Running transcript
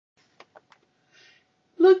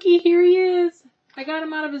Looky, here he is. I got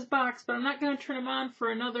him out of his box, but I'm not going to turn him on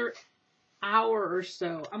for another hour or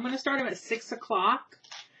so. I'm going to start him at 6 o'clock.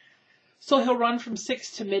 So he'll run from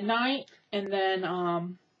 6 to midnight. And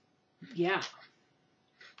then, yeah.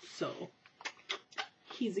 So,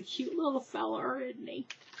 he's a cute little fella, isn't he?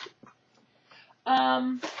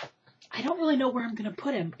 I don't really know where I'm going to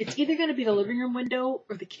put him. It's either going to be the living room window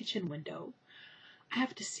or the kitchen window. I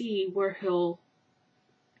have to see where he'll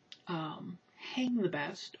hang the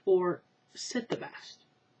best or sit the best.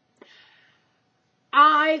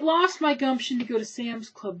 I lost my gumption to go to Sam's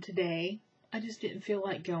Club today. I just didn't feel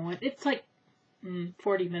like going. It's like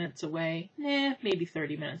 40 minutes away. Maybe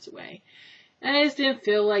 30 minutes away. And I just didn't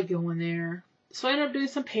feel like going there. So I ended up doing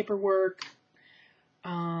some paperwork.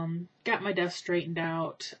 Got my desk straightened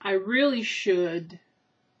out. I really should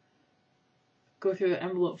go through the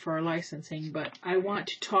envelope for our licensing, but I want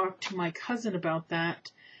to talk to my cousin about that,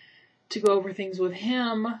 to go over things with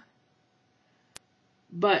him.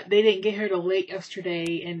 But they didn't get here till late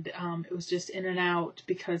yesterday, and it was just in and out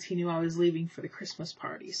because he knew I was leaving for the Christmas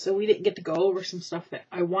party. So we didn't get to go over some stuff that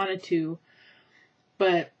I wanted to,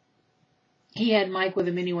 but he had Mike with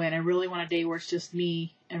him anyway, and I really want a day where it's just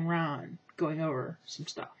me and Ron going over some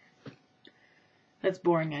stuff. That's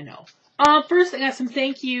boring, I know. First, I got some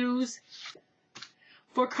thank yous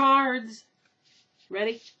for cards.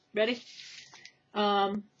 Ready? Ready?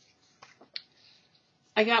 I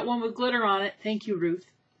got one with glitter on it. Thank you, Ruth.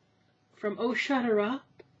 From Oh Shut Her Up.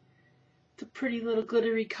 It's a pretty little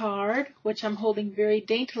glittery card, which I'm holding very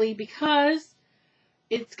daintily because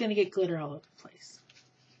it's going to get glitter all over the place.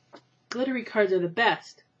 Glittery cards are the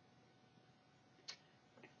best.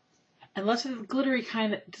 Unless it's the glittery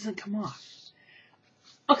kind that doesn't come off.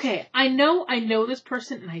 Okay, I know this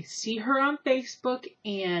person, and I see her on Facebook,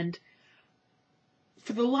 and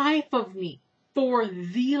for the life of me,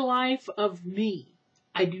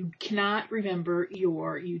 I cannot remember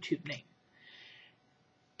your YouTube name.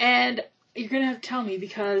 And you're going to have to tell me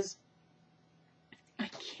because I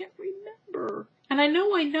can't remember. And I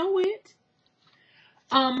know it.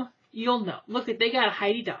 You'll know. Look, they got a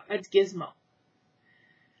Heidi dog. That's Gizmo.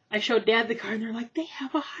 I showed Dad the card and they're like, they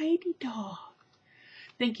have a Heidi dog.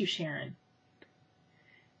 Thank you, Sharon.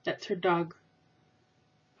 That's her dog.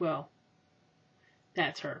 Well,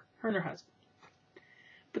 that's her. Her and her husband.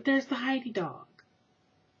 But there's the Heidi dog.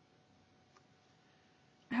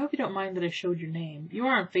 I hope you don't mind that I showed your name. You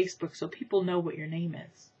are on Facebook, so people know what your name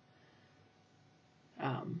is.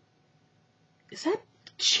 Is that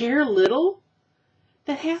chair little?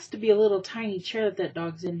 That has to be a little tiny chair that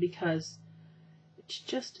dog's in because it's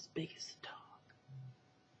just as big as the dog.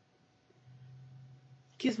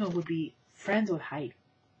 Gizmo would be friends with Heidi.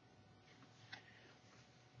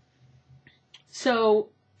 So,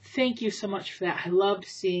 thank you so much for that. I loved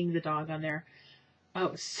seeing the dog on there. Oh,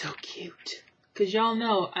 it was so cute. Because y'all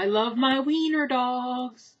know, I love my wiener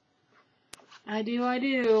dogs. I do.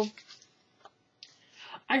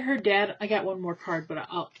 I heard Dad, I got one more card, but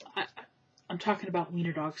I'm talking about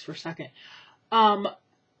wiener dogs for a second.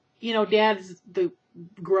 You know, Dad's the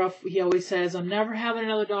gruff, he always says, I'm never having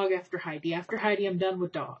another dog after Heidi. After Heidi, I'm done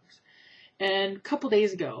with dogs. And a couple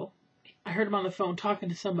days ago, I heard him on the phone talking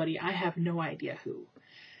to somebody, I have no idea who.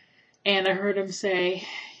 And I heard him say,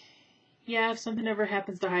 yeah, if something ever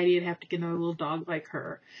happens to Heidi, I'd have to get another little dog like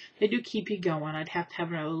her. They do keep you going. I'd have to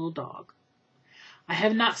have another little dog. I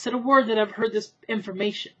have not said a word that I've heard this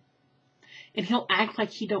information. And he'll act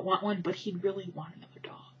like he don't want one, but he'd really want another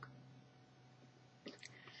dog.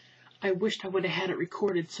 I wished I would have had it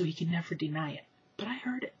recorded so he could never deny it. But I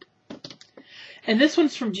heard it. And this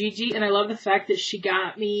one's from Gigi, and I love the fact that she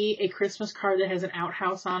got me a Christmas card that has an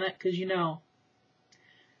outhouse on it, because you know,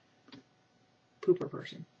 pooper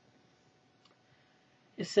person.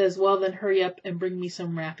 It says, well, then hurry up and bring me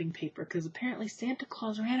some wrapping paper, because apparently Santa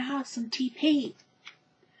Claus ran out of some TP.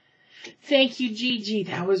 Thank you, Gigi.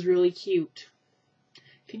 That was really cute.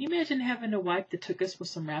 Can you imagine having a wife that took us with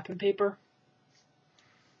some wrapping paper?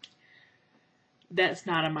 That's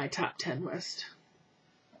not on my top 10 list.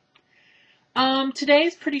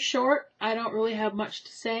 Today's pretty short. I don't really have much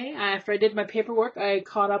to say. After I did my paperwork, I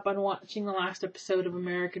caught up on watching the last episode of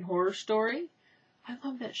American Horror Story. I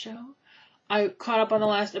love that show. I caught up on the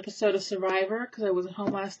last episode of Survivor because I wasn't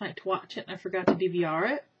home last night to watch it and I forgot to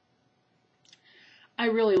DVR it. I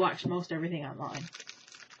really watched most everything online.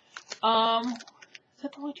 Is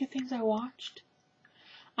that the only two things I watched?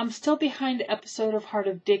 I'm still behind an episode of Heart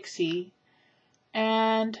of Dixie.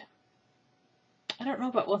 And I don't know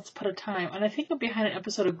about Once Upon a Time. And I think I'm behind an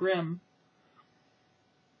episode of Grimm.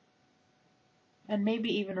 And maybe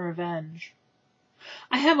even Revenge.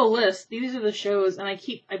 I have a list. These are the shows, and I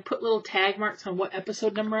put little tag marks on what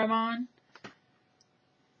episode number I'm on.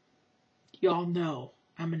 Y'all know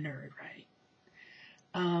I'm a nerd, right?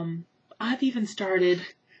 I've even started,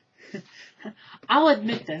 I'll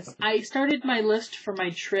admit this, I started my list for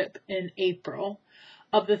my trip in April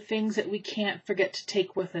of the things that we can't forget to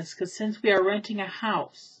take with us, because since we are renting a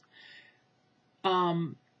house,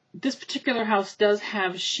 this particular house does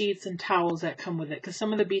have sheets and towels that come with it, because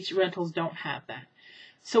some of the beach rentals don't have that.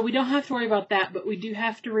 So we don't have to worry about that, but we do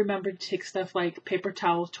have to remember to take stuff like paper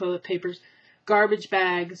towels, toilet papers, garbage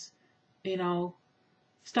bags, you know,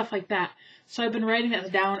 stuff like that. So I've been writing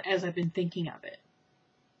that down as I've been thinking of it.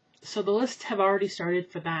 So the lists have already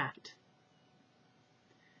started for that.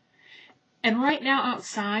 And right now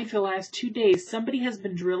outside for the last 2 days, somebody has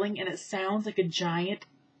been drilling, and it sounds like a giant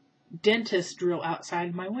dentist drill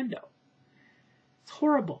outside my window. It's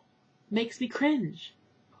horrible. Makes me cringe.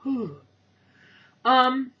 Whew.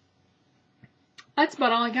 That's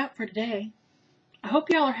about all I got for today. I hope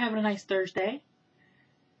y'all are having a nice Thursday.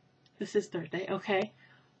 This is Thursday, okay.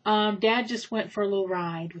 Dad just went for a little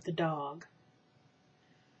ride with the dog.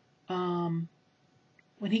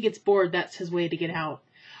 When he gets bored, that's his way to get out.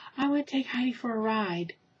 I want to take Heidi for a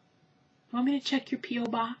ride. Want me to check your P.O.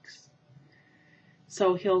 box?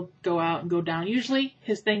 So he'll go out and go down. Usually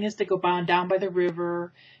his thing is to go down by the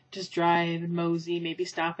river, just drive and mosey, maybe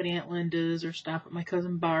stop at Aunt Linda's or stop at my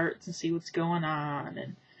cousin Bart's and see what's going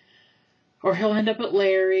on. Or he'll end up at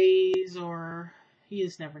Larry's, or you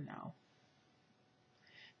just never know.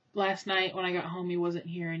 Last night when I got home, he wasn't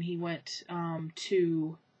here, and he went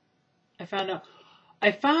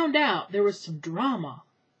I found out there was some drama.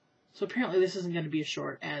 So apparently this isn't going to be as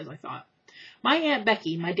short as I thought. My Aunt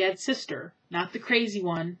Becky, my dad's sister, not the crazy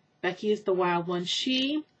one. Becky is the wild one.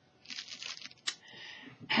 She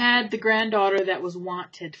had the granddaughter that was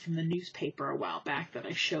wanted from the newspaper a while back that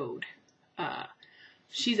I showed.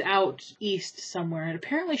 She's out east somewhere, and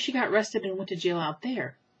apparently she got arrested and went to jail out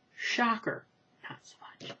there. Shocker. Not so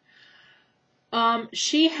much.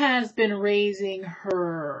 She has been raising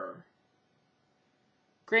her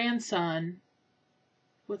grandson.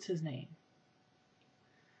 What's his name?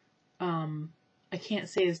 I can't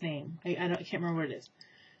say his name. I can't remember what it is.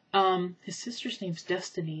 His sister's name's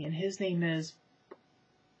Destiny, and his name is...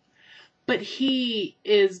 But he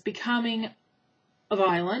is becoming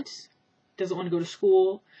violent, doesn't want to go to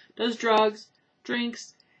school, does drugs,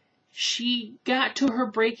 drinks. She got to her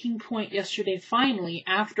breaking point yesterday, finally,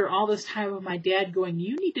 after all this time of my dad going,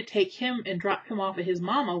 you need to take him and drop him off at his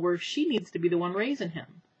mama, where she needs to be the one raising him.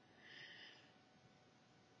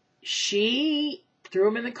 She threw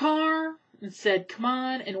him in the car and said, come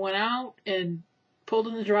on, and went out and pulled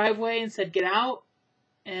in the driveway and said, get out.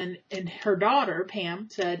 And her daughter, Pam,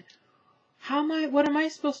 said, what am I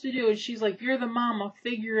supposed to do? And she's like, you're the mama,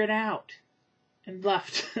 figure it out. And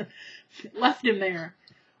left him there,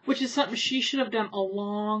 which is something she should have done a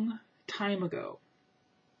long time ago.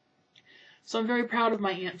 So I'm very proud of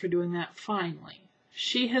my aunt for doing that finally.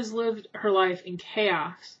 She has lived her life in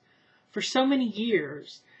chaos for so many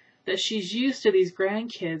years that she's used to these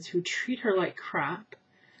grandkids who treat her like crap.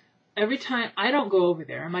 Every time, I don't go over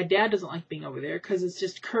there, and my dad doesn't like being over there because it's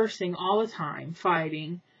just cursing all the time,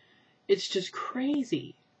 fighting. It's just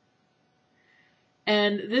crazy.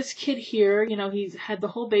 And this kid here, you know, he's had the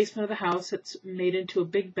whole basement of the house that's made into a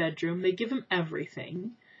big bedroom. They give him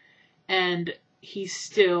everything. And he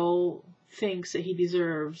still thinks that he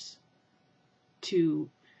deserves to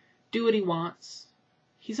do what he wants.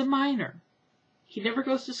 He's a minor. He never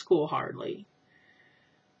goes to school hardly.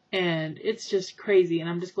 And it's just crazy. And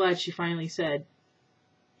I'm just glad she finally said,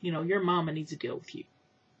 you know, your mama needs to deal with you.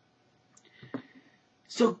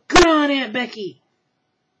 So good on Aunt Becky.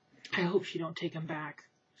 I hope she don't take him back.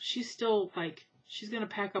 She's still, like, she's going to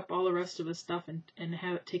pack up all the rest of his stuff and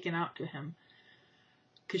have it taken out to him.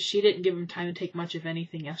 Because she didn't give him time to take much of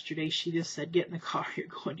anything yesterday. She just said, get in the car, you're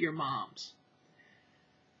going to your mom's.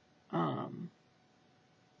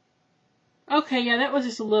 Okay, yeah, that was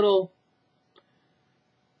just a little,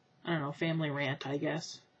 I don't know, family rant, I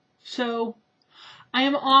guess. So, I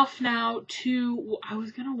am off now to, I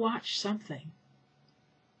was going to watch something.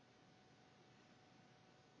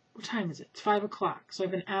 What time is it? It's 5 o'clock. So I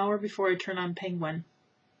have an hour before I turn on Penguin.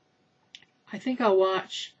 I think I'll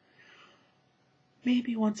watch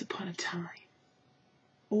maybe Once Upon a Time.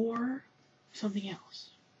 Or something else.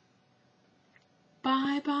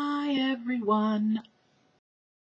 Bye-bye, everyone.